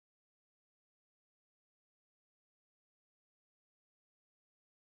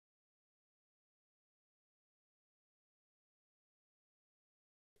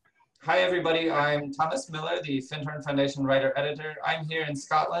Hi, everybody. I'm Thomas Miller, the Findhorn Foundation writer-editor. I'm here in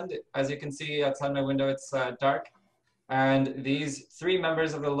Scotland. As you can see outside my window, it's dark. And these three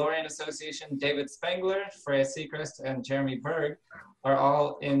members of the Lorian Association, David Spangler, Freya, Secrest, and Jeremy Berg, are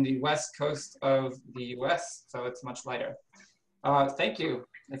all in the west coast of the US, so it's much lighter. Thank you.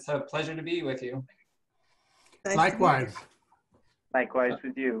 It's a pleasure to be with you. Likewise. Likewise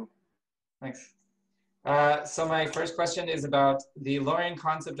with you. Thanks. So my first question is about the Lorian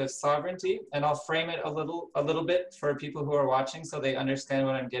concept of sovereignty, and I'll frame it a little bit for people who are watching so they understand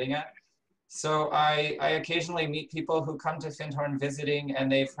what I'm getting at. So I occasionally meet people who come to Findhorn visiting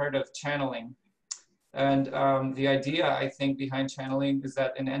and they've heard of channeling. And the idea, I think, behind channeling is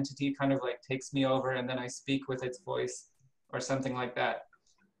that an entity kind of like takes me over and then I speak with its voice or something like that.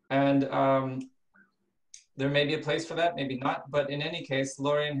 And there may be a place for that, maybe not, but in any case,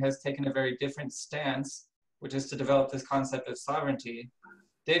 Lorian has taken a very different stance, which is to develop this concept of sovereignty.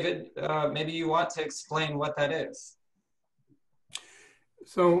 David, maybe you want to explain what that is.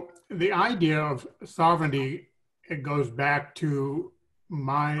 So the idea of sovereignty, it goes back to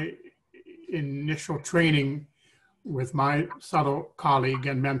my initial training with my subtle colleague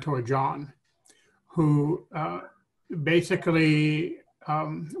and mentor, John, who basically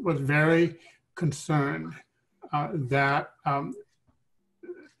was very concerned that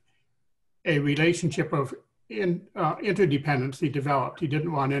a relationship of interdependency developed. He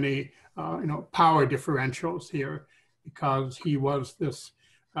didn't want any power differentials here because he was this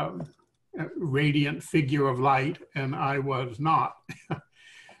radiant figure of light and I was not.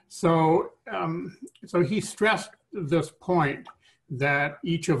 So he stressed this point that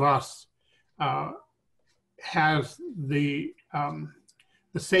each of us has the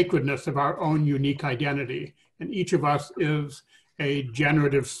sacredness of our own unique identity, and each of us is a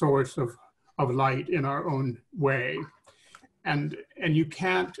generative source of light in our own way. And you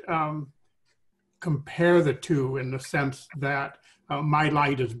can't compare the two in the sense that my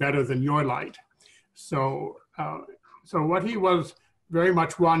light is better than your light. So what he was very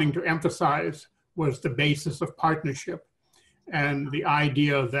much wanting to emphasize was the basis of partnership and the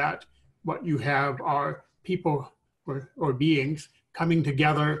idea that what you have are people or beings coming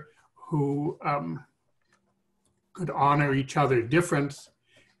together who could honor each other's difference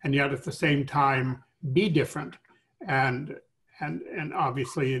and yet at the same time be different. And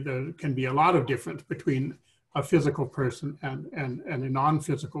obviously there can be a lot of difference between a physical person and a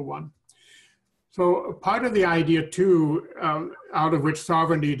non-physical one. So part of the idea too, out of which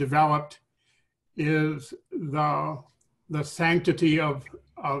sovereignty developed, is the sanctity of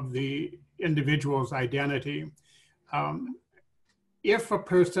the individual's identity. If a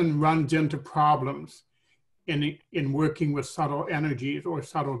person runs into problems in working with subtle energies or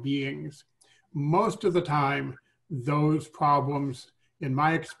subtle beings, most of the time, those problems, in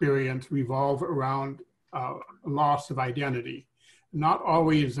my experience, revolve around loss of identity. Not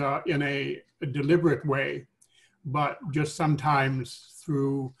always in a deliberate way, but just sometimes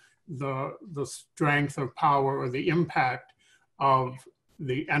through the strength or power or the impact of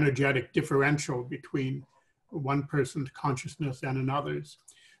the energetic differential between one person's consciousness and another's.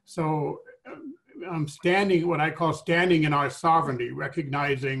 So I'm standing, what I call standing in our sovereignty,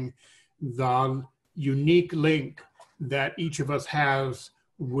 recognizing the unique link that each of us has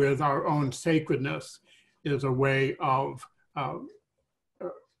with our own sacredness is a way of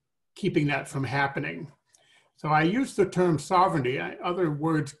keeping that from happening. So I use the term sovereignty. Other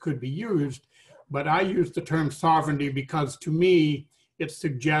words could be used, but I use the term sovereignty because to me, it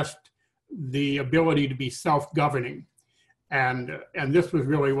suggests the ability to be self-governing. And this was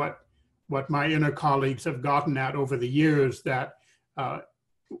really what my inner colleagues have gotten at over the years, that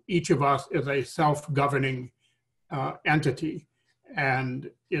each of us is a self-governing entity.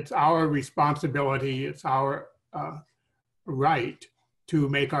 And it's our responsibility, it's our right to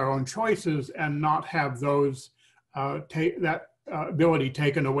make our own choices and not have those that ability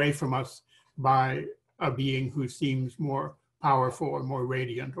taken away from us by a being who seems more powerful or more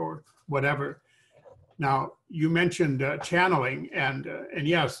radiant or whatever. Now, you mentioned channeling, and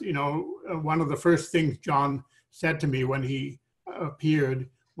yes, one of the first things John said to me when he appeared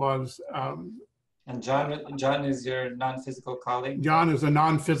was. And John is your non-physical colleague? John is a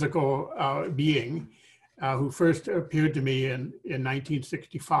non-physical being who first appeared to me in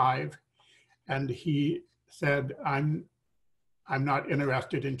 1965, and he said, "I'm not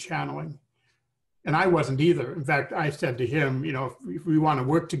interested in channeling," and I wasn't either. In fact, I said to him, if we want to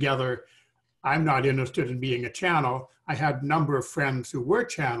work together, I'm not interested in being a channel. I had a number of friends who were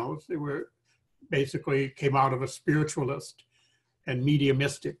channels. They were basically came out of a spiritualist and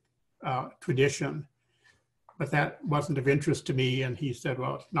mediumistic tradition. but that wasn't of interest to me. And he said,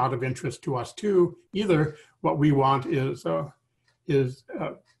 well, it's not of interest to us too either. What we want is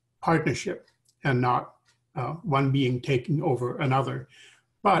partnership and not one being taking over another.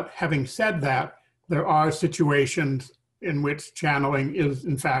 But having said that, there are situations in which channeling is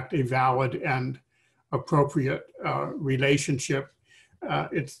in fact a valid and appropriate relationship.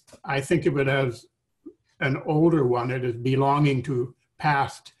 I think of it as an older one. It is belonging to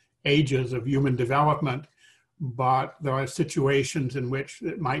past ages of human development, but there are situations in which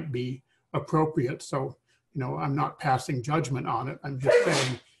it might be appropriate. So, I'm not passing judgment on it. I'm just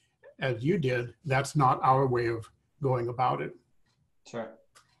saying, as you did, that's not our way of going about it. Sure.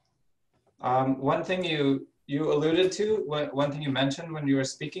 One thing you alluded to, one thing you mentioned when you were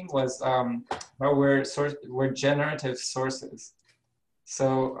speaking was how we're generative sources.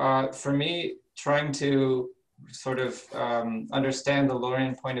 So for me, trying to sort of understand the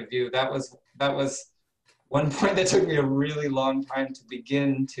Lorian point of view, that was one point that took me a really long time to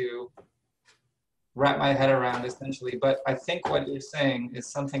begin to wrap my head around, essentially. But I think what you're saying is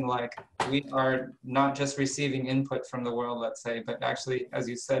something like we are not just receiving input from the world, let's say, but actually, as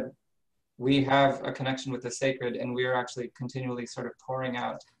you said, we have a connection with the sacred, and we are actually continually sort of pouring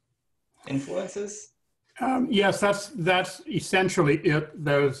out influences. Yes, that's essentially it.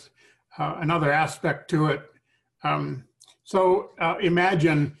 There's another aspect to it. So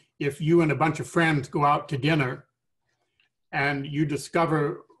imagine if you and a bunch of friends go out to dinner and you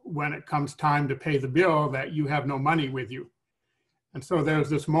discover when it comes time to pay the bill that you have no money with you. And so there's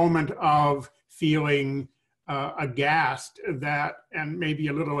this moment of feeling aghast and maybe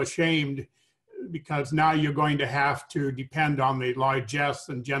a little ashamed, because now you're going to have to depend on the largesse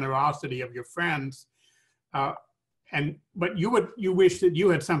and generosity of your friends. But you wish that you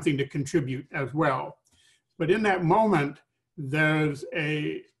had something to contribute as well. But in that moment, there's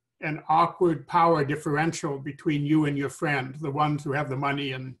an awkward power differential between you and your friend, the ones who have the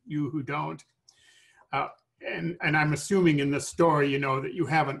money and you who don't. And I'm assuming in this story, that you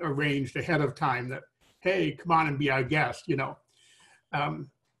haven't arranged ahead of time that, hey, come on and be our guest,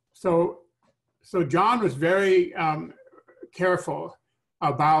 So John was very careful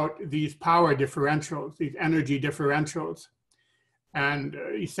about these power differentials, these energy differentials, and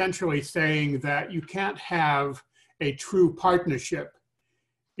essentially saying that you can't have a true partnership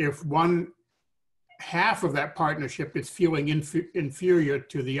if one half of that partnership is feeling inferior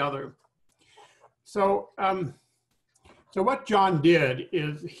to the other. So, so what John did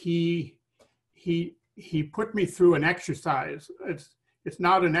is he put me through an exercise. It's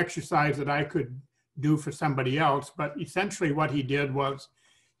not an exercise that I could do for somebody else, but essentially what he did was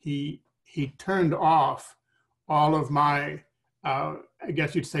he turned off all of my, I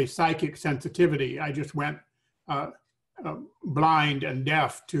guess you'd say, psychic sensitivity. I just went blind and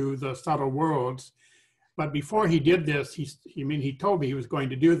deaf to the subtle worlds. But before he did this, he told me he was going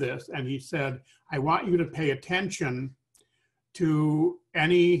to do this, and he said, I want you to pay attention to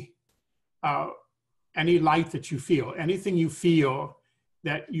any light that you feel, anything you feel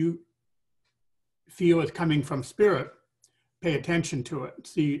that you feel is coming from spirit, pay attention to it,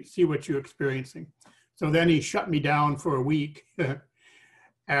 see what you're experiencing. So then he shut me down for a week.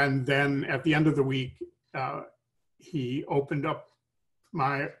 And then at the end of the week, he opened up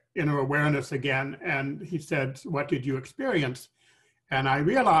my inner awareness again. And he said, what did you experience? And I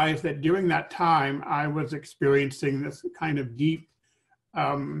realized that during that time, I was experiencing this kind of deep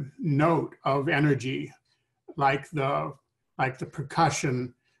note of energy, like the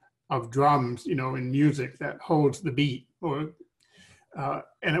percussion of drums, in music that holds the beat,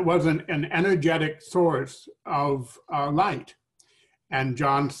 and it was an energetic source of light. And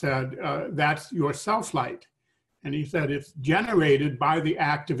John said, that's your self-light. And he said, it's generated by the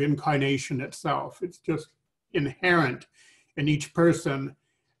act of incarnation itself. It's just inherent in each person.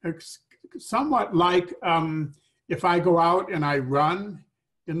 It's somewhat like if I go out and I run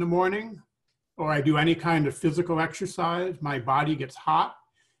in the morning, or I do any kind of physical exercise, my body gets hot,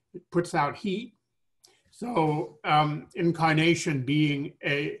 it puts out heat. So incarnation being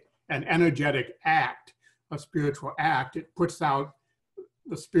an energetic act, a spiritual act, it puts out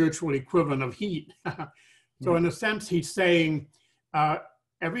the spiritual equivalent of heat. So in a sense, he's saying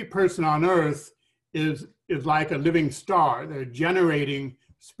every person on earth is like a living star. They're generating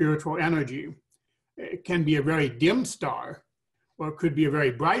spiritual energy. It can be a very dim star, or it could be a very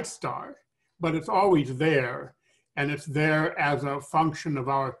bright star, but it's always there. And it's there as a function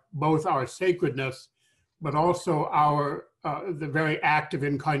of both our sacredness, but also the very act of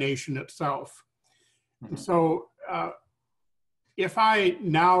incarnation itself. Mm-hmm. And so if I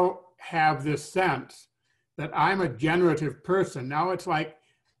now have this sense that I'm a generative person, now it's like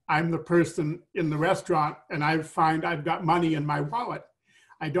I'm the person in the restaurant and I find I've got money in my wallet.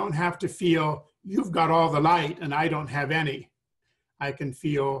 I don't have to feel you've got all the light and I don't have any. I can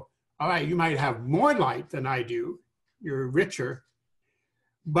feel, all right, you might have more light than I do. You're richer,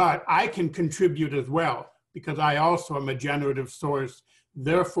 but I can contribute as well because I also am a generative source.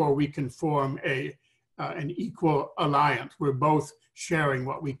 Therefore, we can form an equal alliance. We're both sharing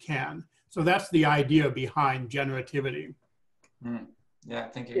what we can. So that's the idea behind generativity. Mm. Yeah,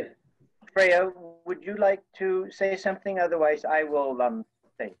 thank you. Yeah. Freya, would you like to say something? Otherwise, I will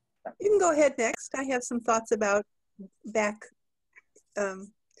say something. You can go ahead next. I have some thoughts about back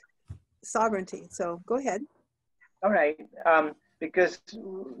sovereignty. So go ahead. All right, because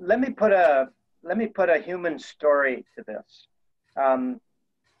let me put a human story to this.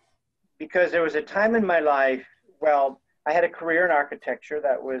 Because there was a time in my life, well, I had a career in architecture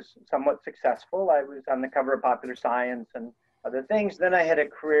that was somewhat successful. I was on the cover of Popular Science and other things. Then I had a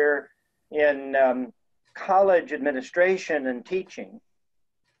career in college administration and teaching.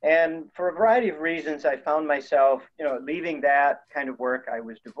 And for a variety of reasons, I found myself, leaving that kind of work. I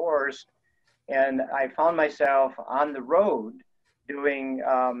was divorced, and I found myself on the road doing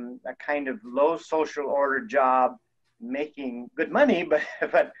a kind of low social order job, making good money,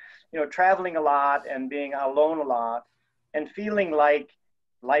 but traveling a lot and being alone a lot, and feeling like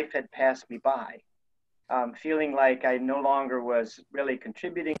life had passed me by, feeling like I no longer was really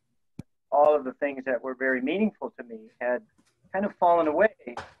contributing. All of the things that were very meaningful to me had kind of fallen away.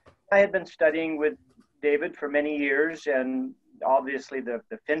 I had been studying with David for many years, and obviously the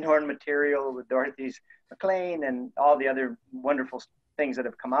Findhorn material with Dorothy's McLean and all the other wonderful things that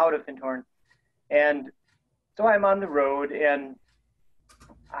have come out of Findhorn. And so I'm on the road, and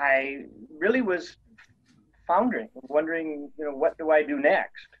I really was foundering, wondering, what do I do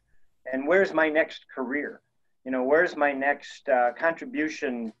next? And where's my next career? Where's my next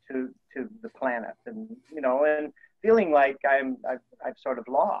contribution to the planet? And, and feeling like I've sort of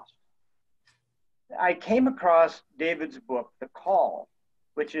lost. I came across David's book, The Call,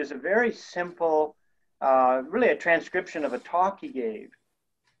 which is a very simple, really a transcription of a talk he gave.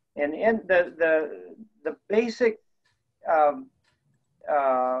 And in the basic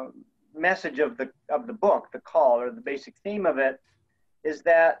message of the book, The Call, or the basic theme of it, is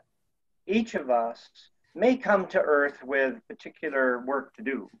that each of us may come to Earth with particular work to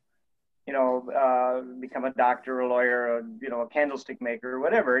do. Become a doctor, a lawyer, a candlestick maker,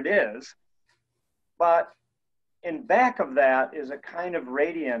 whatever it is. But in back of that is a kind of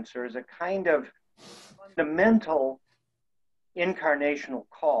radiance, or is a kind of fundamental incarnational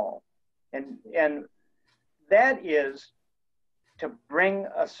call. And that is to bring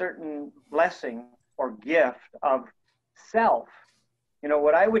a certain blessing or gift of self,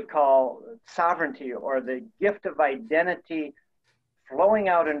 what I would call sovereignty, or the gift of identity flowing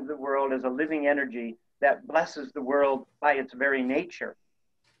out into the world as a living energy that blesses the world by its very nature.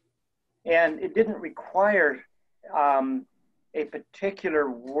 And it didn't require a particular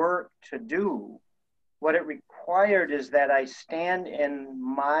work to do. What it required is that I stand in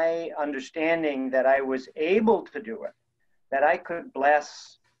my understanding that I was able to do it, that I could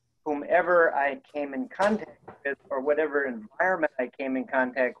bless whomever I came in contact with, or whatever environment I came in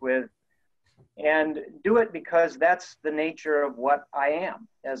contact with, and do it because that's the nature of what I am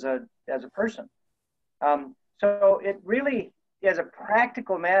as a person. So it really, as a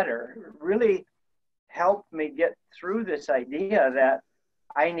practical matter, really helped me get through this idea that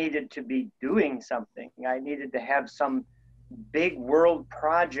I needed to be doing something. I needed to have some big world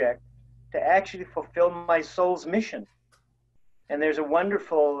project to actually fulfill my soul's mission. And there's a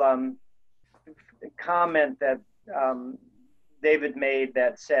wonderful comment that David made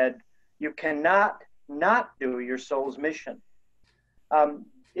that said, you cannot not do your soul's mission.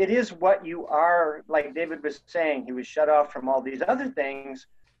 It is what you are, like David was saying, he was shut off from all these other things,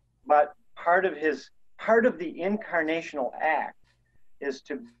 but part of the incarnational act is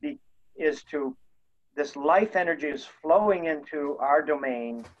this life energy is flowing into our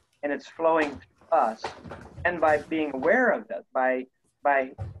domain, and it's flowing through us. And by being aware of it,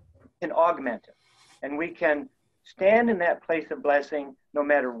 we can augment it. And we can stand in that place of blessing no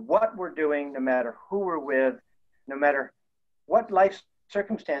matter what we're doing, no matter who we're with, no matter what life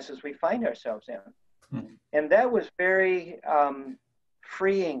circumstances we find ourselves in. Mm-hmm. And that was very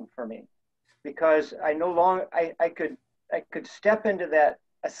freeing for me, because I no longer, I could step into that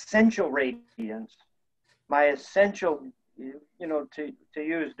essential radiance, my essential, to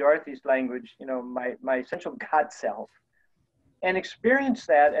use Dorothy's language, my essential God self, and experience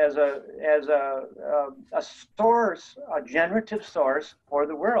that as a source, a generative source for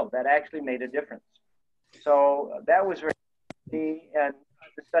the world that actually made a difference. So that was very, and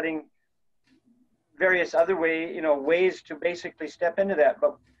studying various other ways to basically step into that.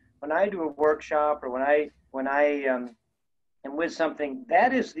 But when I do a workshop or when I am with something,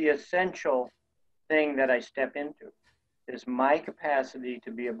 that is the essential thing that I step into, is my capacity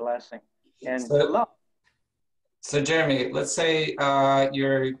to be a blessing and to love. So Jeremy, let's say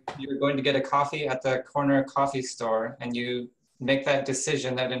you're going to get a coffee at the corner coffee store, and you make that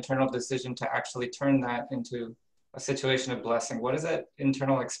decision, that internal decision, to actually turn that into a situation of blessing. What is that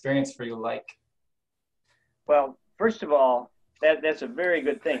internal experience for you like? Well, first of all, that's a very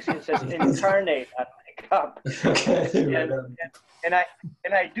good thing. It says incarnate on my cup. Okay. And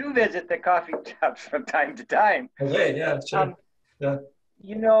I do visit the coffee shops from time to time. Okay, yeah, sure. Yeah.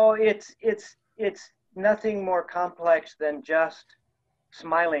 You know, it's nothing more complex than just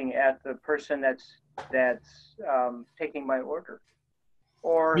smiling at the person that's taking my order,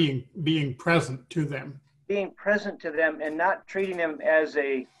 or being present to them. Being present to them and not treating them as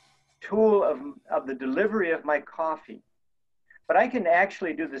a tool of the delivery of my coffee. But I can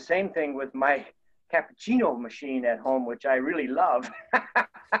actually do the same thing with my cappuccino machine at home, which I really love.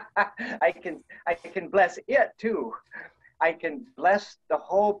 I can bless it too. I can bless the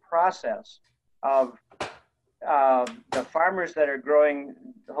whole process of the farmers that are growing,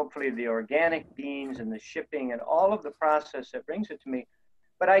 hopefully the organic beans and the shipping and all of the process that brings it to me.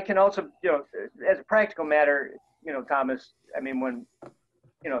 But I can also, as a practical matter, Thomas, I mean, when,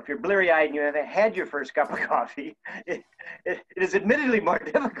 if you're bleary-eyed and you haven't had your first cup of coffee, it is admittedly more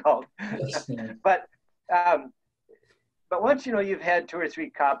difficult. But once, you've had 2 or 3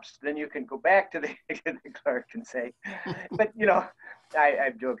 cups, then you can go back to the clerk and say, but,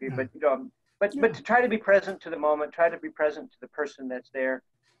 I'm joking, but, but to try to be present to the moment, try to be present to the person that's there,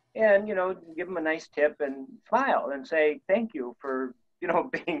 and, give them a nice tip and smile and say, thank you for,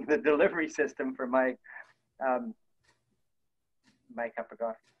 being the delivery system for my, my cup of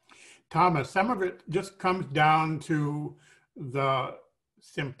coffee. Thomas, some of it just comes down to the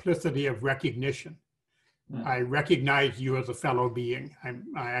simplicity of recognition. I recognize you as a fellow being.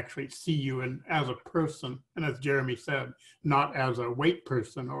 I actually see you as a person, and as Jeremy said, not as a weight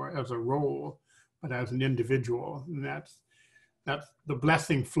person or as a role, but as an individual. And that's the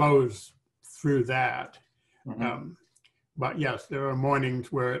blessing flows through that. Mm-hmm. But yes, there are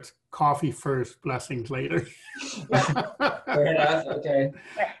mornings where it's coffee first, blessings later. Fair enough. Okay.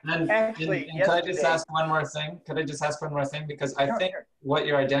 And Actually, can I just ask one more thing? Could I just ask one more thing? Because I think what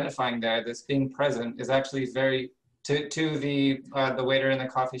you're identifying there, this being present, is actually very to the waiter in the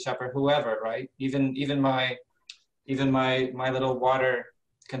coffee shop or whoever, right? Even my little water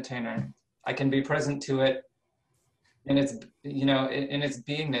container, I can be present to it in its in its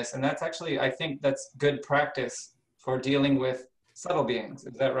beingness, and that's actually, I think that's good practice for dealing with subtle beings.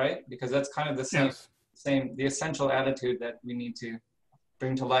 Is that right? Because that's kind of the same, the essential attitude that we need to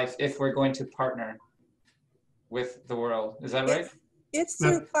bring to life if we're going to partner with the world. Is that right? It's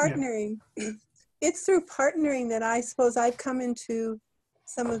through partnering. Yeah. It's through partnering that I suppose I've come into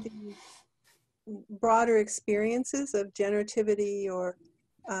some of the broader experiences of generativity or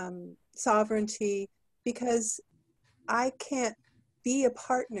sovereignty, because I can't be a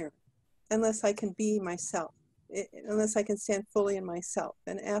partner unless I can be myself. Unless I can stand fully in myself.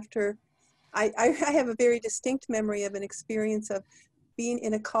 And after, I have a very distinct memory of an experience of being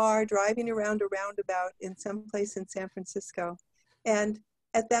in a car, driving around a roundabout in some place in San Francisco. And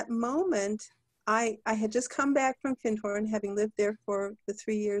at that moment, I had just come back from Findhorn, having lived there for the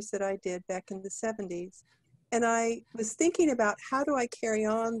 3 years that I did back in the 70s. And I was thinking about, how do I carry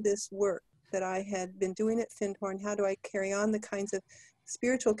on this work that I had been doing at Findhorn? How do I carry on the kinds of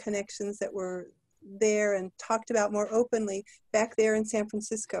spiritual connections that were there and talked about more openly back there in San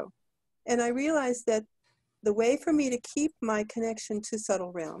Francisco? And I realized that the way for me to keep my connection to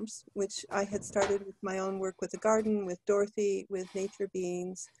subtle realms, which I had started with my own work with the garden, with Dorothy, with nature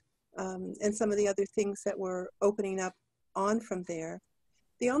beings, and some of the other things that were opening up on from there,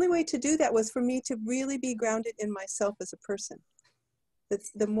 the only way to do that was for me to really be grounded in myself as a person.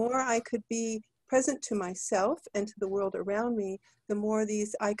 The more I could be present to myself and to the world around me, the more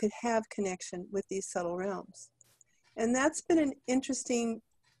I could have connection with these subtle realms. And that's been an interesting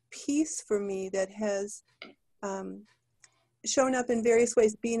piece for me that has shown up in various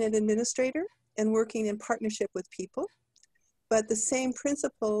ways, being an administrator and working in partnership with people. But the same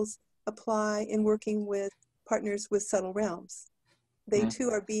principles apply in working with partners with subtle realms. They too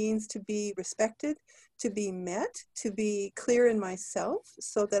are beings to be respected, to be met, to be clear in myself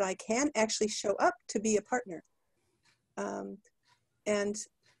so that I can actually show up to be a partner. And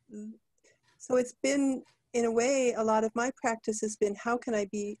so it's been, in a way, a lot of my practice has been, how can I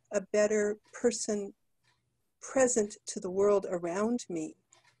be a better person present to the world around me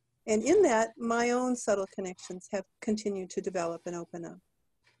And in that, my own subtle connections have continued to develop and open up.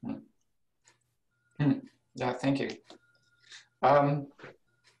 Yeah, thank you. And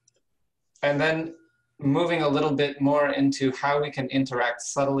then moving a little bit more into how we can interact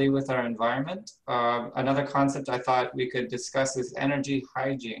subtly with our environment. Another concept I thought we could discuss is energy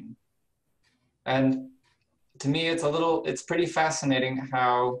hygiene. And to me, it's pretty fascinating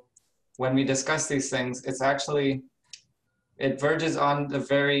how when we discuss these things, it verges on the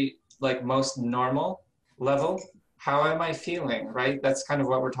very most normal level. How am I feeling, right? That's kind of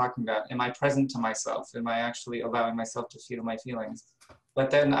what we're talking about. Am I present to myself? Am I actually allowing myself to feel my feelings? But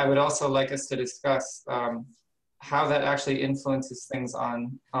then I would also like us to discuss how that actually influences things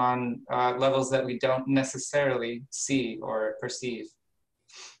on levels that we don't necessarily see or perceive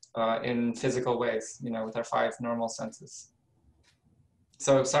in physical ways, with our 5 normal senses.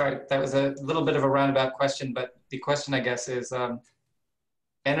 So sorry, that was a little bit of a roundabout question, but the question, I guess, is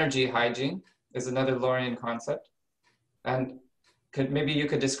energy hygiene is another Lorian concept. And maybe you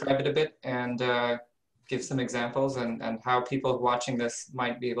could describe it a bit and give some examples and how people watching this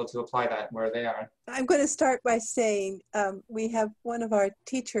might be able to apply that where they are. I'm going to start by saying we have one of our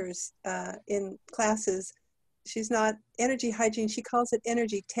teachers in classes. She's not energy hygiene, she calls it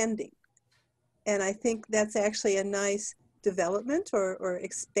energy tending. And I think that's actually a nice development or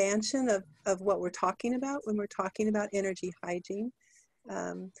expansion of what we're talking about when we're talking about energy hygiene.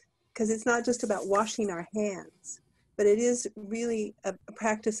 Because it's not just about washing our hands, but it is really a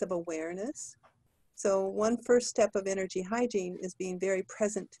practice of awareness. So one first step of energy hygiene is being very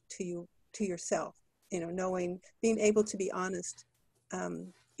present to yourself, being able to be honest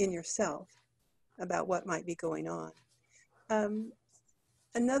in yourself about what might be going on.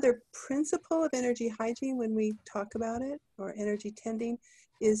 Another principle of energy hygiene when we talk about it, or energy tending,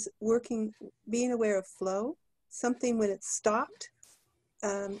 is being aware of flow. Something when it's stopped,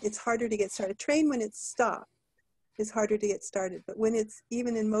 it's harder to get started. Train when it's stopped is harder to get started, but when it's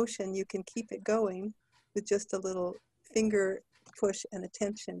even in motion, you can keep it going with just a little finger push and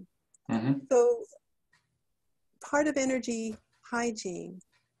attention. Mm-hmm. So part of energy hygiene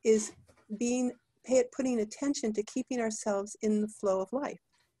is putting attention to keeping ourselves in the flow of life.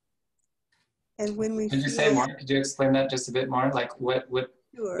 And when we Could you say more? Could you explain that just a bit more? Like what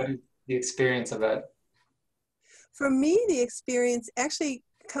Sure. is the experience of that? For me, the experience actually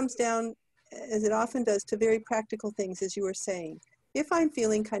comes down, as it often does, to very practical things, as you were saying. If I'm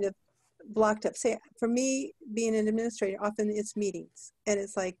feeling kind of blocked up, say, for me, being an administrator, often it's meetings, and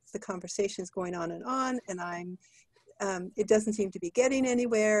it's like the conversation's going on, and it doesn't seem to be getting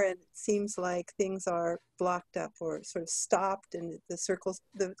anywhere, and it seems like things are blocked up or sort of stopped, and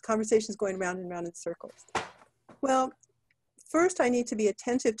the conversation's going round and round in circles. Well, first I need to be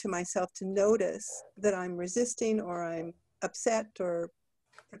attentive to myself to notice that I'm resisting or I'm upset or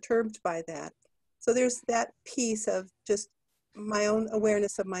perturbed by that. So there's that piece of just my own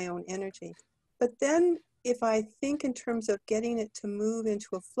awareness of my own energy. But then if I think in terms of getting it to move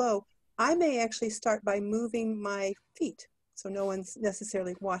into a flow, I may actually start by moving my feet. So no one's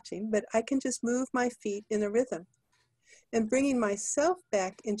necessarily watching, but I can just move my feet in a rhythm. And bringing myself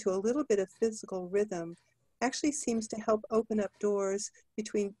back into a little bit of physical rhythm actually seems to help open up doors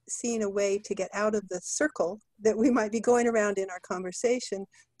between seeing a way to get out of the circle that we might be going around in our conversation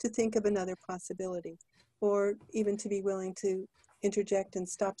to think of another possibility, or even to be willing to interject and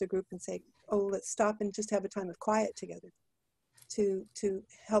stop the group and say, oh, let's stop and just have a time of quiet together to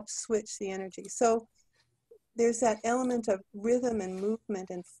help switch the energy. So there's that element of rhythm and movement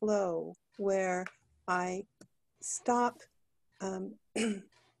and flow where I stop,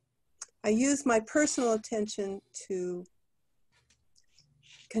 I use my personal attention to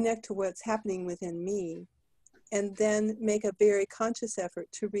connect to what's happening within me, and then make a very conscious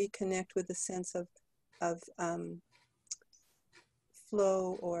effort to reconnect with the sense of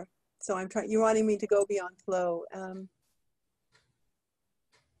flow, or, so you're wanting me to go beyond flow.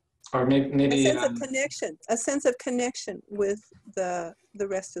 Or maybe a sense of connection with the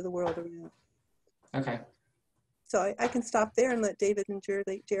rest of the world around. Okay. So I can stop there and let David and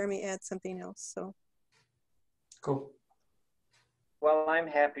Jeremy add something else. So. Cool. Well, I'm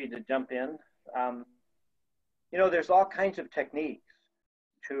happy to jump in. There's all kinds of techniques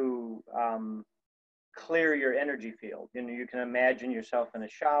to clear your energy field. You can imagine yourself in a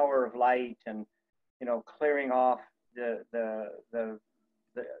shower of light and, clearing off the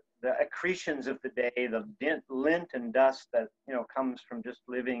accretions of the day, the lint and dust that, comes from just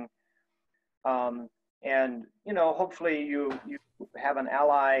living. And, hopefully you have an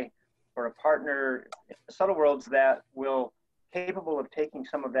ally or a partner in the subtle worlds that will capable of taking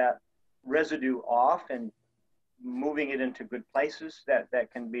some of that residue off and moving it into good places that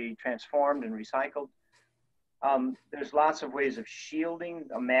can be transformed and recycled. There's lots of ways of shielding,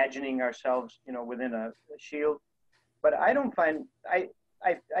 imagining ourselves, within a shield. But I don't find,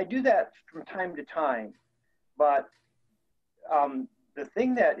 I do that from time to time. But the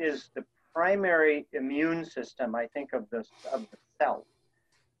thing that is the primary immune system, I think, of the self,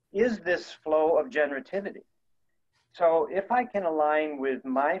 is this flow of generativity. So if I can align with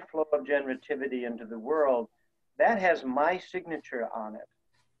my flow of generativity into the world, that has my signature on it.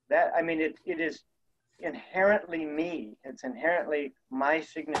 That, I mean, it is inherently me. It's inherently my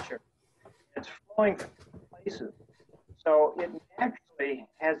signature. It's flowing from places. So it naturally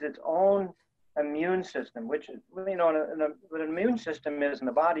has its own immune system, which is, what an immune system is in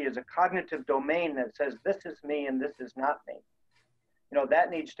the body is a cognitive domain that says, this is me and this is not me.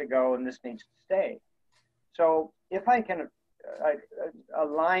 That needs to go and this needs to stay. So if I can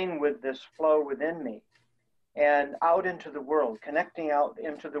align with this flow within me and out into the world, connecting out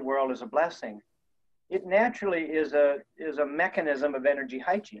into the world is a blessing, it naturally is a mechanism of energy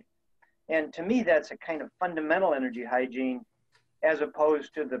hygiene. And to me, that's a kind of fundamental energy hygiene, as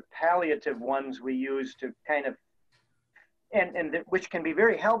opposed to the palliative ones we use to kind of, which can be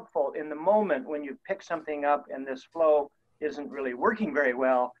very helpful in the moment when you pick something up and this flow isn't really working very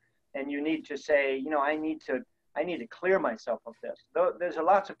well, and you need to say, I need to clear myself of this. There's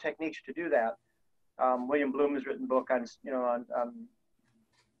lots of techniques to do that. William Bloom has written a book on, on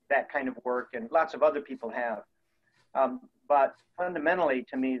that kind of work, and lots of other people have. But fundamentally,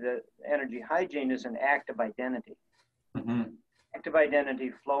 to me, the energy hygiene is an act of identity. Mm-hmm. Act of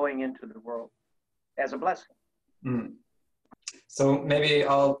identity flowing into the world as a blessing. Mm. So maybe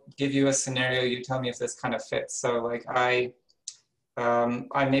I'll give you a scenario. You tell me if this kind of fits. So like I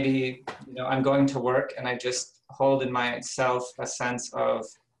maybe, I'm going to work and I just hold in myself a sense of,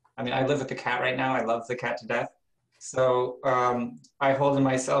 I live with a cat right now. I love the cat to death. So I hold in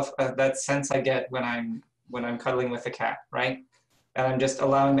myself that sense I get when I'm cuddling with a cat, right? And I'm just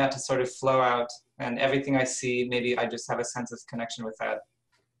allowing that to sort of flow out, and everything I see, maybe I just have a sense of connection with that.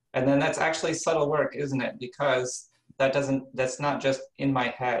 And then that's actually subtle work, isn't it? Because that's not just in my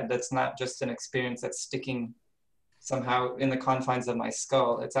head. That's not just an experience that's sticking somehow in the confines of my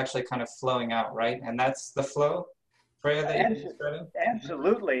skull. It's actually kind of flowing out, right? And that's the flow, Freya, that you described?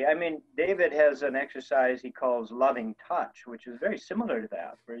 Absolutely. David has an exercise he calls loving touch, which is very similar to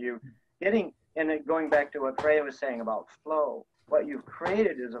that, where you going back to what Freya was saying about flow, what you've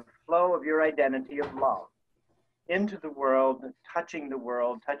created is a flow of your identity of love into the world, touching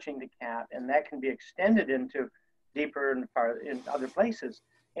the cat, and that can be extended into deeper and far in other places.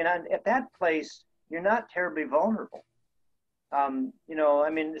 And at that place, you're not terribly vulnerable.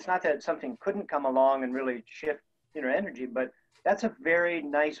 It's not that something couldn't come along and really shift energy, but that's a very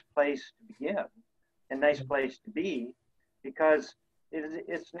nice place to begin, a nice place to be, because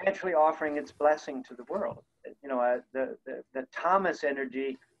it's naturally offering its blessing to the world. The Thomas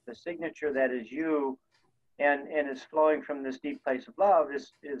energy, the signature that is you, and is flowing from this deep place of love,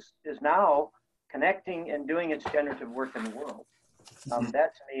 is now connecting and doing its generative work in the world.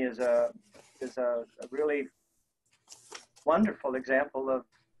 That to me is a really wonderful example of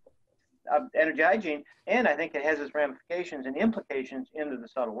energy hygiene, and I think it has its ramifications and implications into the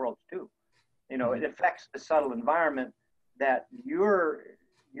subtle worlds too. It affects the subtle environment that you're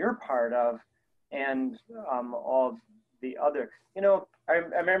part of, and all the other. I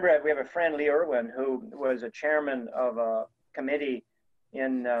remember we have a friend, Lee Irwin, who was a chairman of a committee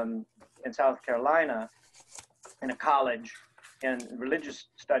in South Carolina in a college in religious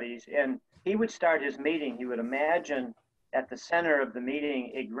studies, and he would start his meeting. He would imagine at the center of the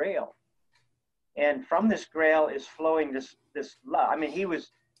meeting a grail, and from this grail is flowing this love. He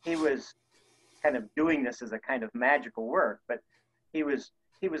was kind of doing this as a kind of magical work, but he was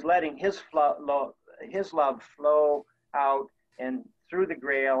letting his love flow out and through the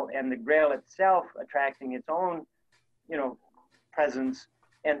grail, and the grail itself attracting its own presence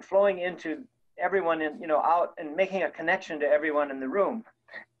and flowing into everyone out and making a connection to everyone in the room.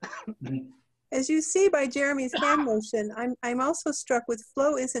 As you see by Jeremy's hand motion, I'm also struck with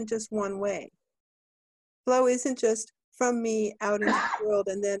flow isn't just one way. Flow isn't just from me out into the world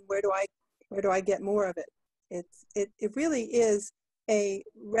and then where do I get more of it? It really is a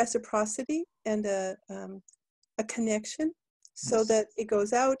reciprocity and a connection, so that it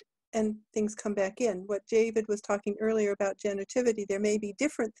goes out and things come back in. What David was talking earlier about generativity, there may be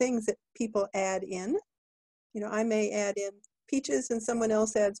different things that people add in. I may add in peaches and someone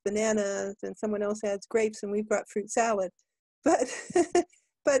else adds bananas and someone else adds grapes and we've got fruit salad. But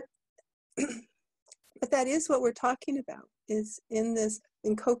but that is what we're talking about, is in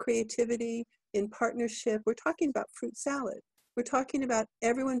co-creativity, in partnership. We're talking about fruit salad. We're talking about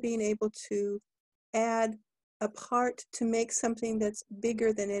everyone being able to add a part to make something that's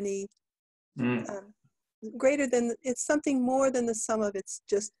bigger than any, greater than, it's something more than the sum of its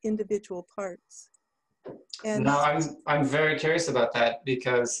just individual parts. And no, I'm very curious about that,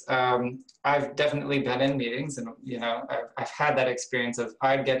 because I've definitely been in meetings, and you know, I've had that experience of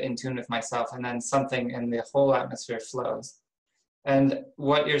I'd get in tune with myself, and then something in the whole atmosphere flows. And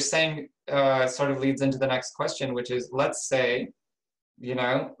what you're saying sort of leads into the next question, which is, let's say, you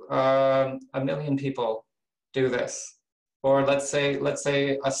know, 1 million people do this, or let's say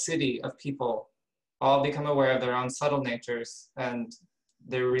a city of people all become aware of their own subtle natures, and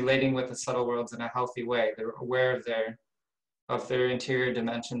they're relating with the subtle worlds in a healthy way. They're aware of their interior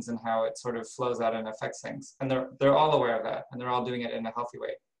dimensions and how it sort of flows out and affects things. And they're all aware of that, and they're all doing it in a healthy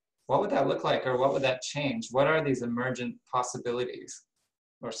way. What would that look like, or what would that change? What are these emergent possibilities,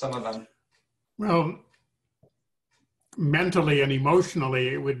 or some of them? Well, mentally and emotionally,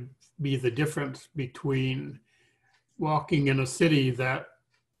 it would be the difference between walking in a city that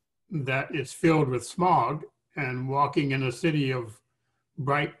is filled with smog and walking in a city of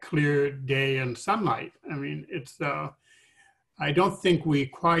bright, clear day and sunlight. I mean, it's, I don't think we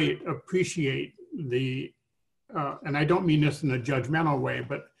quite appreciate the, and I don't mean this in a judgmental way,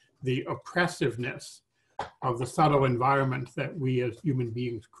 but the oppressiveness of the subtle environment that we as human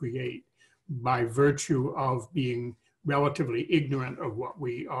beings create by virtue of being relatively ignorant of what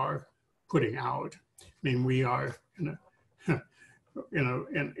we are putting out. I mean, we are in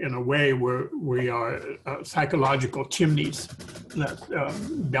a way where we are psychological chimneys that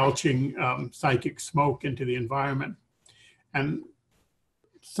belching psychic smoke into the environment. And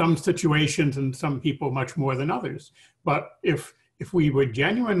some situations and some people much more than others. But if we were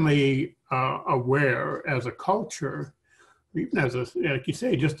genuinely aware as a culture, even as a, like you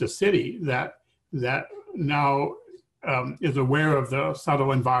say, just a city that now is aware of the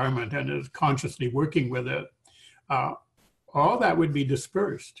subtle environment and is consciously working with it, all that would be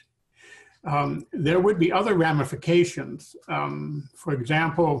dispersed. There would be other ramifications. For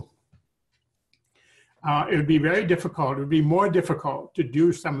example, it would be very difficult, it would be more difficult to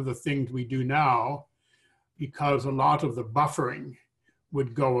do some of the things we do now because a lot of the buffering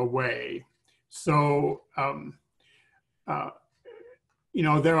would go away. So, you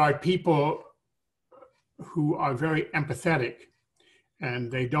know, there are people who are very empathetic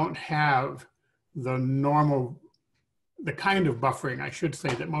and they don't have the normal, the kind of buffering, I should say,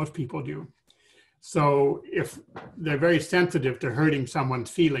 that most people do. So if they're very sensitive to hurting someone's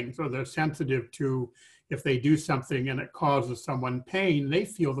feelings, or they're sensitive to if they do something and it causes someone pain, they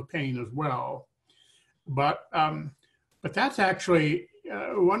feel the pain as well. But that's actually,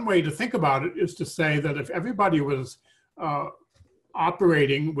 one way to think about it is to say that if everybody was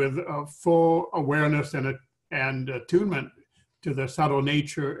operating with a full awareness and attunement to the subtle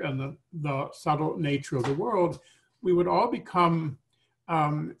nature and the subtle nature of the world, we would all become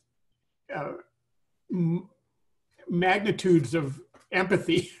magnitudes of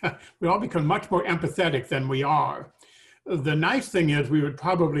empathy. We all become much more empathetic than we are. The nice thing is we would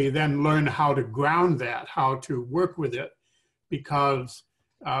probably then learn how to ground that, how to work with it, because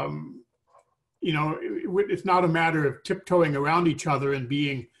you know, it's not a matter of tiptoeing around each other and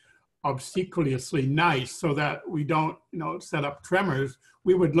being obsequiously nice so that we don't, you know, set up tremors.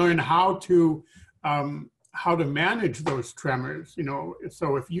 We would learn how to manage those tremors, you know.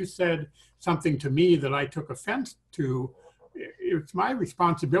 So if you said something to me that I took offense to, it's my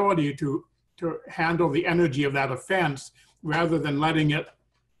responsibility to handle the energy of that offense rather than letting it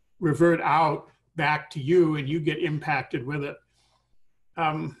revert out back to you and you get impacted with it.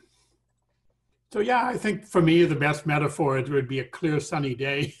 So yeah, I think for me, the best metaphor is it would be a clear sunny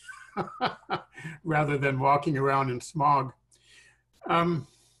day rather than walking around in smog. I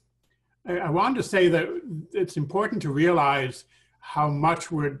wanted to say that it's important to realize how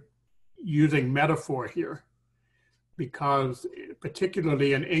much we're using metaphor here, because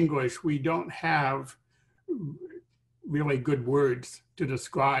particularly in English, we don't have really good words to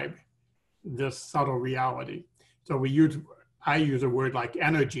describe this subtle reality. So I use a word like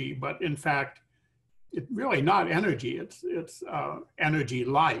energy, but in fact, it's really not energy. It's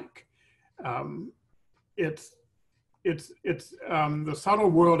energy-like. The subtle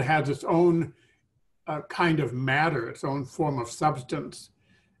world has its own kind of matter, its own form of substance,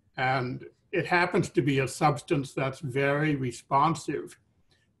 and it happens to be a substance that's very responsive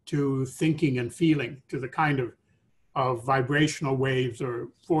to thinking and feeling, to the kind of vibrational waves or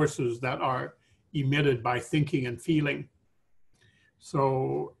forces that are emitted by thinking and feeling.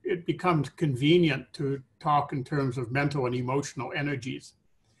 So it becomes convenient to talk in terms of mental and emotional energies.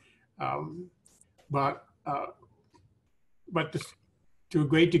 but this, to a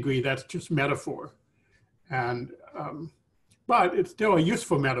great degree, that's just metaphor. And but it's still a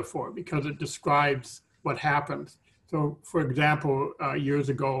useful metaphor because it describes what happens. So, for example, years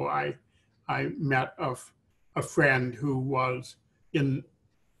ago, I met a friend who was in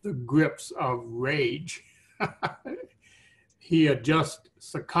the grips of rage. He had just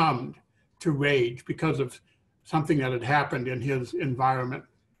succumbed to rage because of something that had happened in his environment.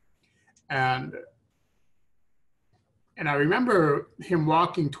 And I remember him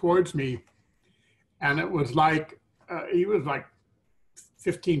walking towards me, and it was like, he was like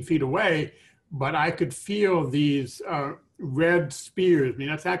 15 feet away, but I could feel these red spears. I mean,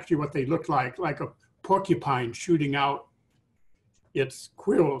 that's actually what they looked like a porcupine shooting out its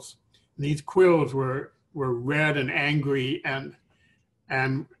quills. And these quills were red and angry, and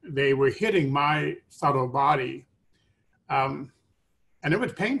they were hitting my subtle body. And it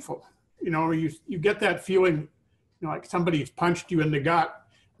was painful. You know, you get that feeling, you know, like somebody's punched you in the gut.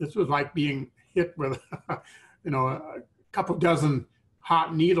 This was like being hit with, you know, a couple dozen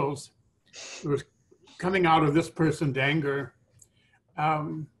hot needles. It was coming out of this person's anger.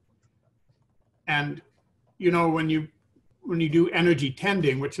 And, you know, when you do energy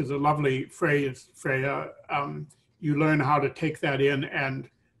tending, which is a lovely phrase, Freya, you learn how to take that in and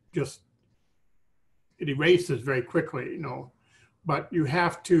just, it erases very quickly, you know, but you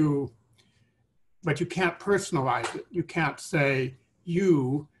have to, but you can't personalize it. You can't say,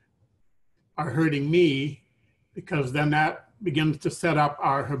 you are hurting me, because then that begins to set up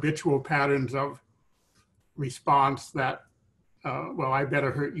our habitual patterns of response that, well, I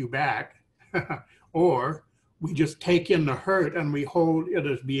better hurt you back. Or we just take in the hurt and we hold it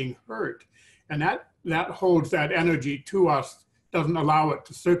as being hurt. And that holds that energy to us, doesn't allow it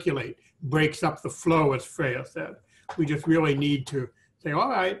to circulate, breaks up the flow, as Freya said. We just really need to say, all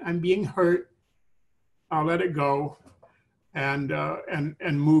right, I'm being hurt. I'll let it go and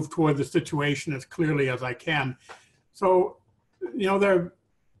move toward the situation as clearly as I can. So, you know,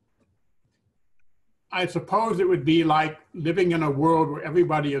 I suppose it would be like living in a world where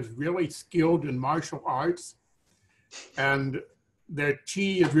everybody is really skilled in martial arts and their chi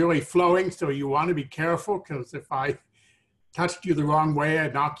is really flowing. So you want to be careful, because if I touched you the wrong way,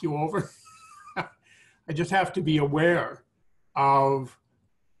 I'd knock you over. I just have to be aware of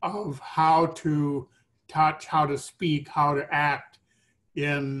how to touch, how to speak, how to act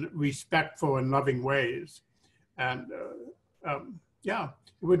in respectful and loving ways. And yeah,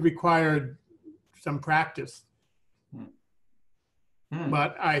 it would require some practice.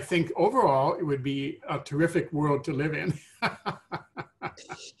 But I think overall, it would be a terrific world to live in.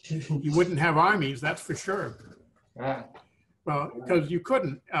 You wouldn't have armies, that's for sure. Well, because you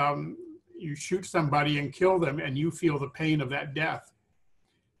couldn't. You shoot somebody and kill them, and you feel the pain of that death.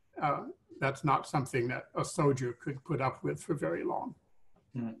 That's not something that a soldier could put up with for very long.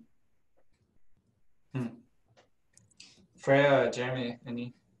 Freya, Jeremy,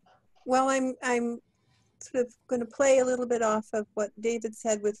 any? Well, I'm sort of going to play a little bit off of what David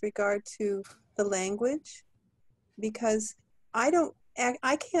said with regard to the language, because I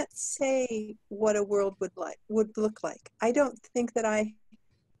can't say what a world would look like. I don't think that I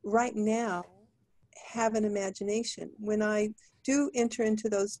right now have an imagination. When I do enter into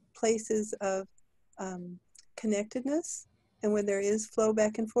those places of connectedness, and when there is flow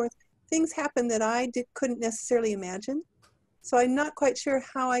back and forth, things happen that I couldn't necessarily imagine. So I'm not quite sure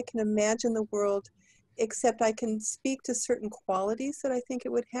how I can imagine the world, except I can speak to certain qualities that I think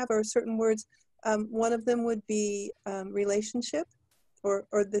it would have, or certain words. One of them would be relationship, or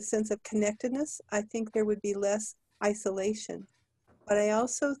the sense of connectedness. I think there would be less isolation. But I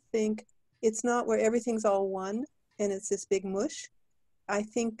also think it's not where everything's all one and it's this big mush. I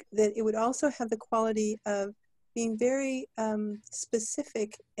think that it would also have the quality of being very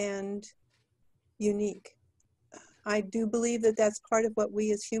specific and unique. I do believe that that's part of what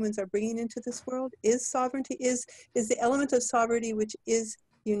we as humans are bringing into this world, is sovereignty, is the element of sovereignty, which is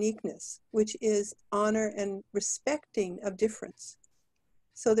uniqueness, which is honor and respecting of difference.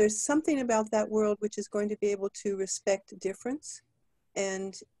 So there's something about that world which is going to be able to respect difference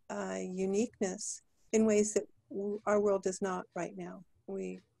and uniqueness in ways that our world does not right now.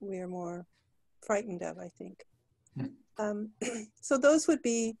 We are more frightened of, I think. So those would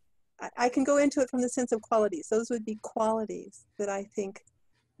be, I can go into it from the sense of qualities. Those would be qualities that I think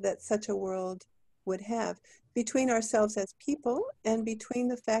that such a world would have between ourselves as people, and between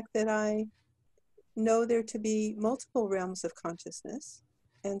the fact that I know there to be multiple realms of consciousness.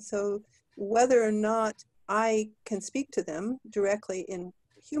 And so whether or not I can speak to them directly in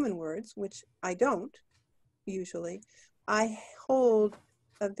human words, which I don't usually, I hold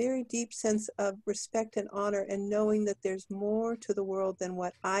a very deep sense of respect and honor, and knowing that there's more to the world than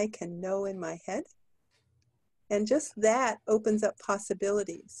what I can know in my head. And just that opens up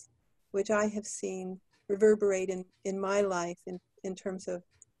possibilities, which I have seen reverberate in my life in terms of,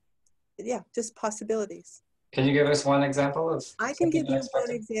 yeah, just possibilities. Can you give us one example of I can give you one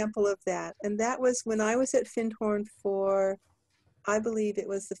unexpected? example of that. And that was when I was at Findhorn for, I believe it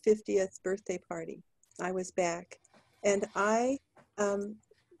was the 50th birthday party. I was back. And I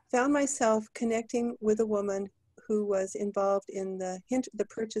found myself connecting with a woman who was involved in the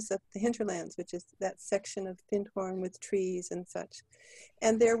purchase of the hinterlands, which is that section of Findhorn with trees and such.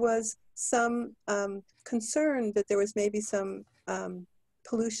 And there was some concern that there was maybe some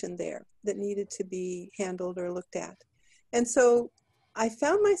pollution there that needed to be handled or looked at. And so I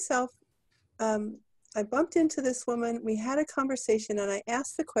found myself, I bumped into this woman, we had a conversation, and I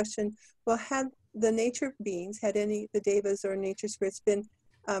asked the question, well, had the nature beings, had any, the devas or nature spirits been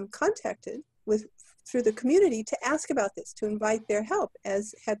contacted through the community to ask about this, to invite their help,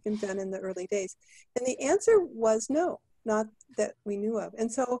 as had been done in the early days? And the answer was no, not that we knew of.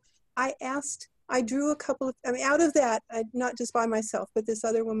 And so I asked, I drew a couple of, I mean, out of that, not just by myself, but this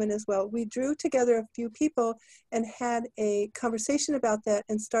other woman as well, we drew together a few people and had a conversation about that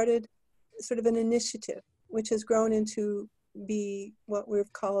and started sort of an initiative, which has grown into be what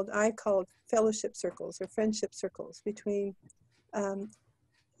we've called, I called fellowship circles or friendship circles between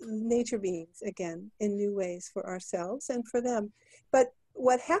nature beings, again, in new ways for ourselves and for them. But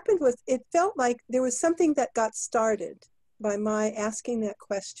what happened was, it felt like there was something that got started by my asking that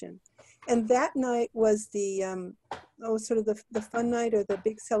question. And that night was the, sort of the fun night or the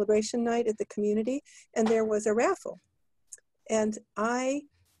big celebration night at the community. And there was a raffle. And I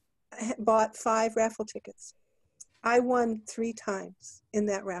bought 5 raffle tickets. I won 3 times in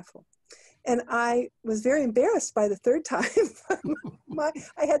that raffle. And I was very embarrassed by the 3rd time.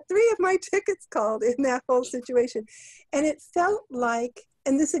 I had 3 of my tickets called in that whole situation. And it felt like,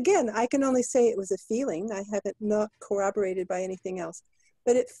 and this again, I can only say it was a feeling. I haven't not corroborated by anything else.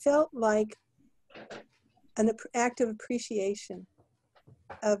 But it felt like an act of appreciation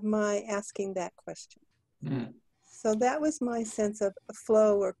of my asking that question. Mm. So that was my sense of a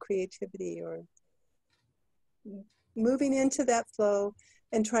flow or creativity, or moving into that flow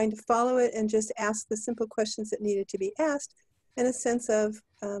and trying to follow it and just ask the simple questions that needed to be asked, and a sense of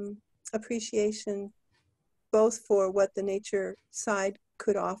appreciation, both for what the nature side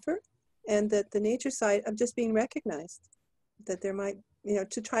could offer, and that the nature side of just being recognized, that there might, you know,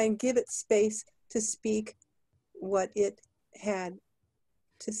 to try and give it space to speak what it had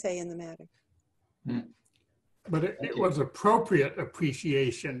to say in the matter. Mm. But it was appropriate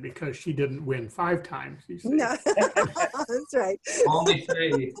appreciation, because she didn't win 5 times, you see. No, that's right. Only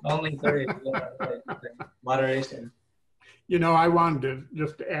 3, only 3. Yeah, right. Moderation. You know, I wanted to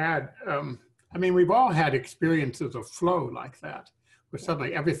just add, I mean, we've all had experiences of flow like that, where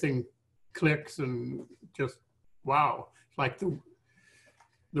suddenly everything clicks and just, wow, it's like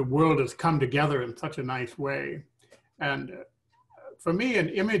the world has come together in such a nice way. And for me, an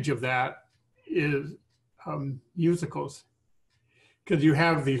image of that is musicals, because you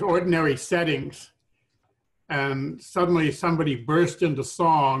have these ordinary settings and suddenly somebody bursts into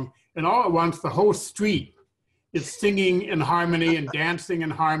song, and all at once the whole street is singing in harmony and dancing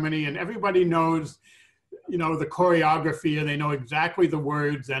in harmony, and everybody knows, you know, the choreography, and they know exactly the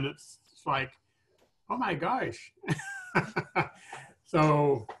words, and it's like, oh my gosh.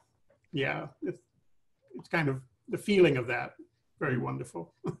 So yeah, it's kind of the feeling of that, very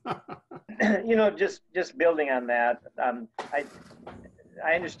wonderful. You know, just building on that,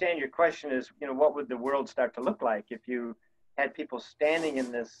 I understand your question is, you know, what would the world start to look like if you had people standing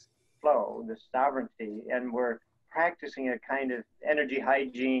in this flow, this sovereignty, and were practicing a kind of energy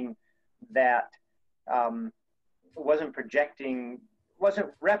hygiene that wasn't replicating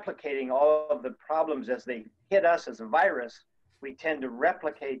all of the problems as they hit us as a virus. We tend to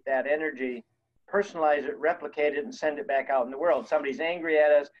replicate that energy, personalize it, replicate it, and send it back out in the world. Somebody's angry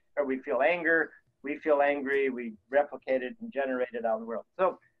at us, or we feel anger, we feel angry, we replicate it and generate it out in the world.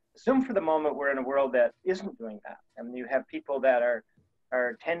 So assume for the moment we're in a world that isn't doing that. I mean, you have people that are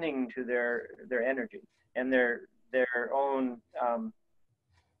tending to their energy and their own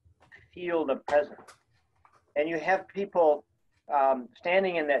field of presence. And you have people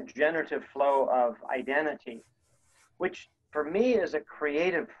standing in that generative flow of identity, which for me is a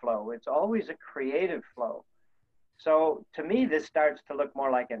creative flow. It's always a creative flow. So to me, this starts to look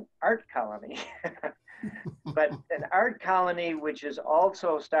more like an art colony, but an art colony which is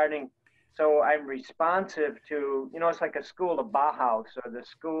also starting, so I'm responsive to, you know, it's like a school of Bauhaus or the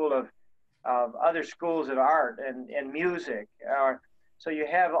school of other schools of art and music. So you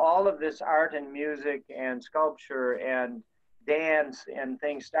have all of this art and music and sculpture and dance and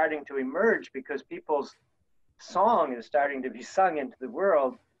things starting to emerge because people's song is starting to be sung into the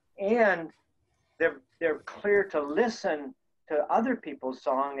world, and they're clear to listen to other people's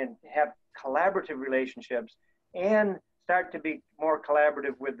song and have collaborative relationships and start to be more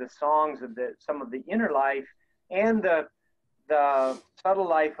collaborative with the songs of some of the inner life and the subtle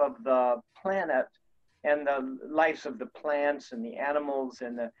life of the planet and the lives of the plants and the animals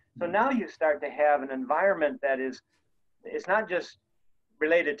so now you start to have an environment that is, it's not just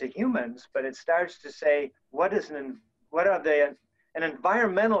related to humans, but it starts to say what are they, an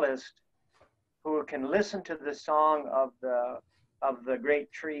environmentalist who can listen to the song of the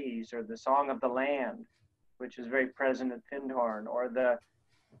great trees, or the song of the land, which is very present at Findhorn, or the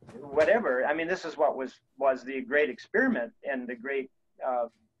whatever. I mean, this is what was the great experiment and the great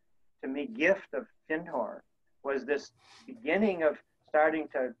to me gift of Findhorn, was this beginning of starting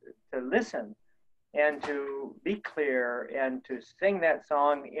to listen and to be clear and to sing that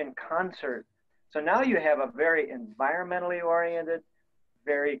song in concert. So now you have a very environmentally oriented,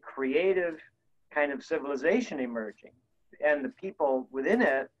 very creative kind of civilization emerging. And the people within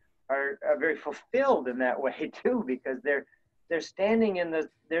it are very fulfilled in that way too, because they're standing in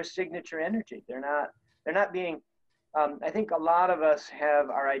their signature energy. They're not being, I think a lot of us have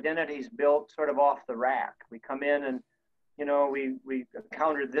our identities built sort of off the rack. We come in and, you know, we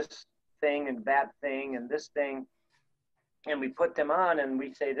encountered this thing and that thing and this thing, and we put them on and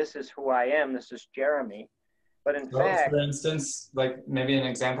we say, this is who I am, this is Jeremy. But in fact, for instance, like maybe an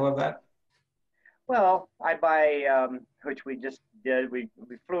example of that? Well, I buy, which we just did, we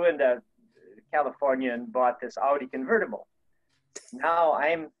flew into California and bought this Audi convertible. Now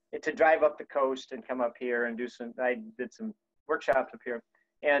it's a drive up the coast and come up here and I did some workshops up here.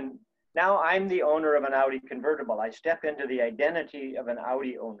 And now I'm the owner of an Audi convertible. I step into the identity of an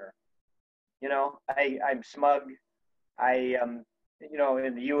Audi owner. You know, I'm smug. You know,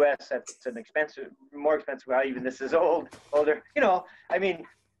 in the US, that's an more expensive, well, even this is older, you know, I mean,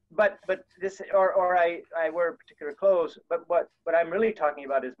 but this, or I wear particular clothes, but what I'm really talking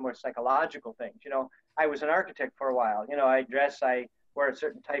about is more psychological things. You know, I was an architect for a while. You know, I wear a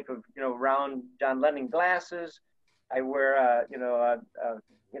certain type of, you know, round John Lennon glasses. I wear a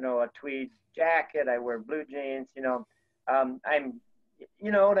tweed jacket. I wear blue jeans. You know,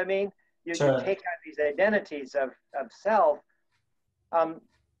 you know what I mean? You take on these identities of self.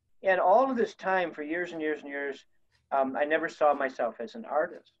 And all of this time, for years and years and years, I never saw myself as an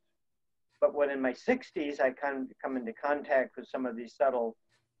artist. But when in my 60s, I come into contact with some of these subtle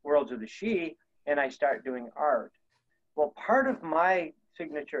worlds of the she, and I start doing art. Well, part of my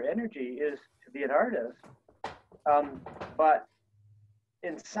signature energy is to be an artist, but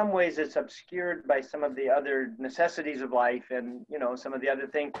in some ways it's obscured by some of the other necessities of life and, you know, some of the other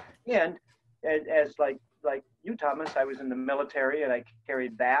things. And as like you, Thomas, I was in the military and I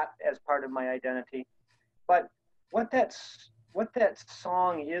carried that as part of my identity. But what that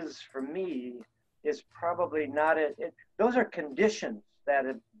song is for me is probably not those are conditions that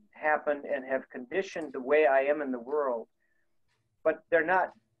have happened and have conditioned the way I am in the world, but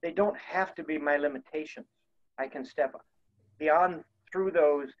they don't have to be my limitations. I can step beyond through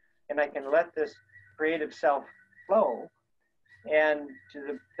those, and I can let this creative self flow, and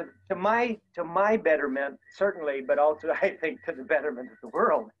to my betterment, certainly, but also I think to the betterment of the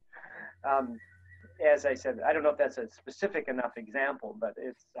world. As I said, I don't know if that's a specific enough example, but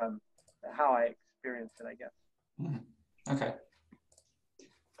it's how I experienced it, I guess. Okay.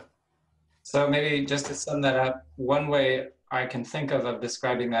 So maybe just to sum that up, one way I can think of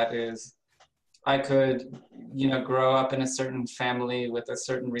describing that is I could, you know, grow up in a certain family with a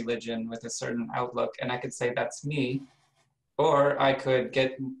certain religion, with a certain outlook, and I could say that's me. Or I could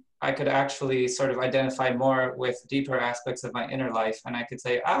actually sort of identify more with deeper aspects of my inner life, and I could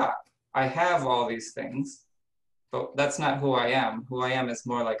say, I have all these things, but that's not who I am. Who I am is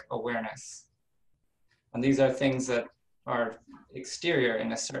more like awareness. And these are things that are exterior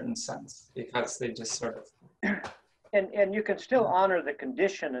in a certain sense, because they just sort of... And you can still honor the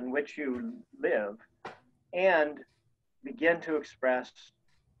condition in which you live and begin to express,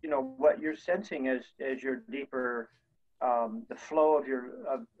 you know, what you're sensing as your deeper, the flow of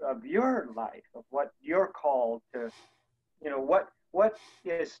your life, of what you're called to, you know, what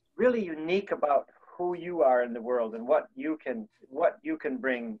is really unique about who you are in the world and what you can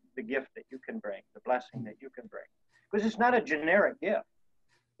bring, the gift that you can bring, the blessing that you can bring. Because it's not a generic gift.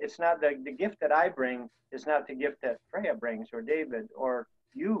 It's not the gift that I bring is not the gift that Freya brings, or David, or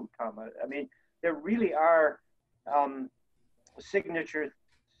you, Thomas. I mean, there really are signature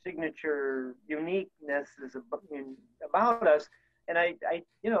uniquenesses about us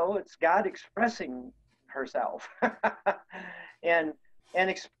you know, it's God expressing herself and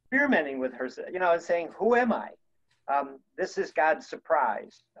experimenting with herself, you know, and saying, who am I? This is God's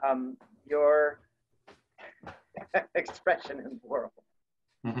surprise, your expression in the world.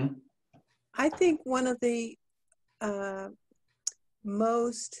 Mm-hmm. I think one of the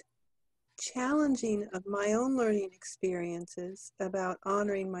most challenging of my own learning experiences about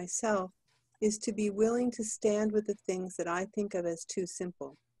honoring myself is to be willing to stand with the things that I think of as too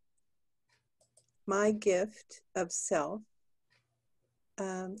simple. My gift of self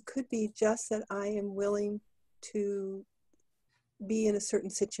could be just that I am willing to be in a certain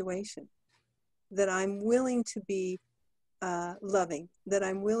situation, that I'm willing to be loving, that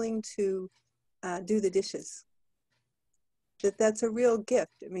I'm willing to do the dishes. That's a real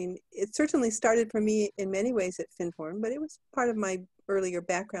gift. I mean, it certainly started for me in many ways at Findhorn, but it was part of my earlier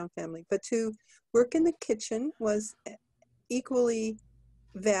background family. But to work in the kitchen was equally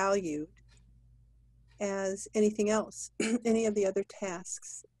valued as anything else, any of the other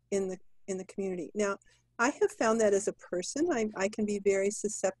tasks in the community. Now, I have found that as a person, I can be very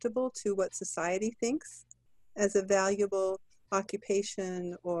susceptible to what society thinks as a valuable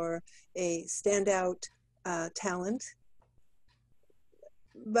occupation or a standout talent.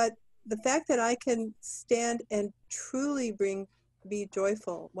 But the fact that I can stand and truly be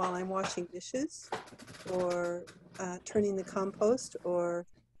joyful while I'm washing dishes or turning the compost or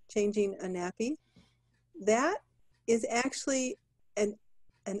changing a nappy, that is actually an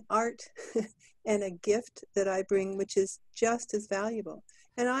art and a gift that I bring, which is just as valuable.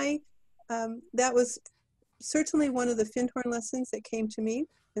 And that was certainly one of the Findhorn lessons that came to me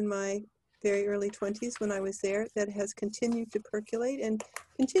in my very early 20s when I was there, that has continued to percolate and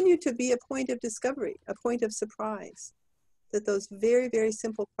continued to be a point of discovery, a point of surprise, that those very, very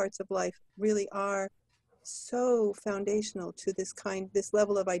simple parts of life really are so foundational to this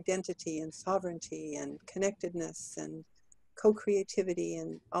level of identity and sovereignty and connectedness and co-creativity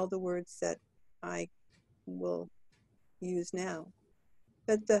and all the words that I will use now.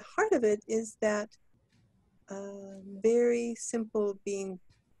 But the heart of it is that very simple being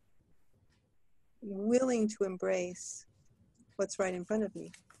willing to embrace what's right in front of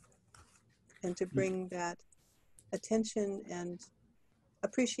me and to bring that attention and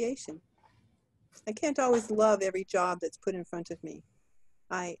appreciation. I can't always love every job that's put in front of me.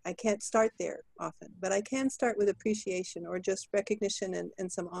 I can't start there often, but I can start with appreciation or just recognition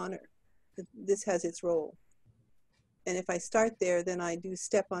and some honor that this has its role. And if I start there, then I do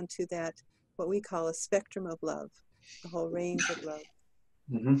step onto that, what we call a spectrum of love, the whole range of love.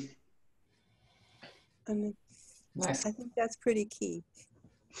 Mm-hmm. And Nice. I think that's pretty key.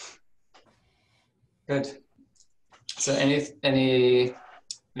 Good. So anything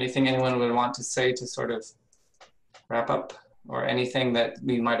anyone would want to say to sort of wrap up, or anything that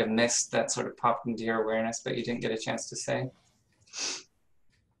we might have missed that sort of popped into your awareness but you didn't get a chance to say?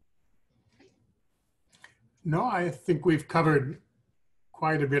 No, I think we've covered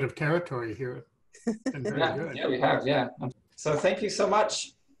quite a bit of territory here. And very good. Yeah, we have, yeah. So thank you so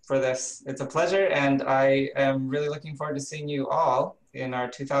much for this. It's a pleasure, and I am really looking forward to seeing you all in our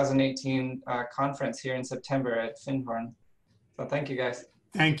 2018 conference here in September at Findhorn. So thank you, guys.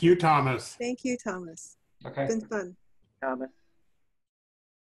 Thank you, Thomas. Thank you, Thomas. Okay. It's been fun. Thomas.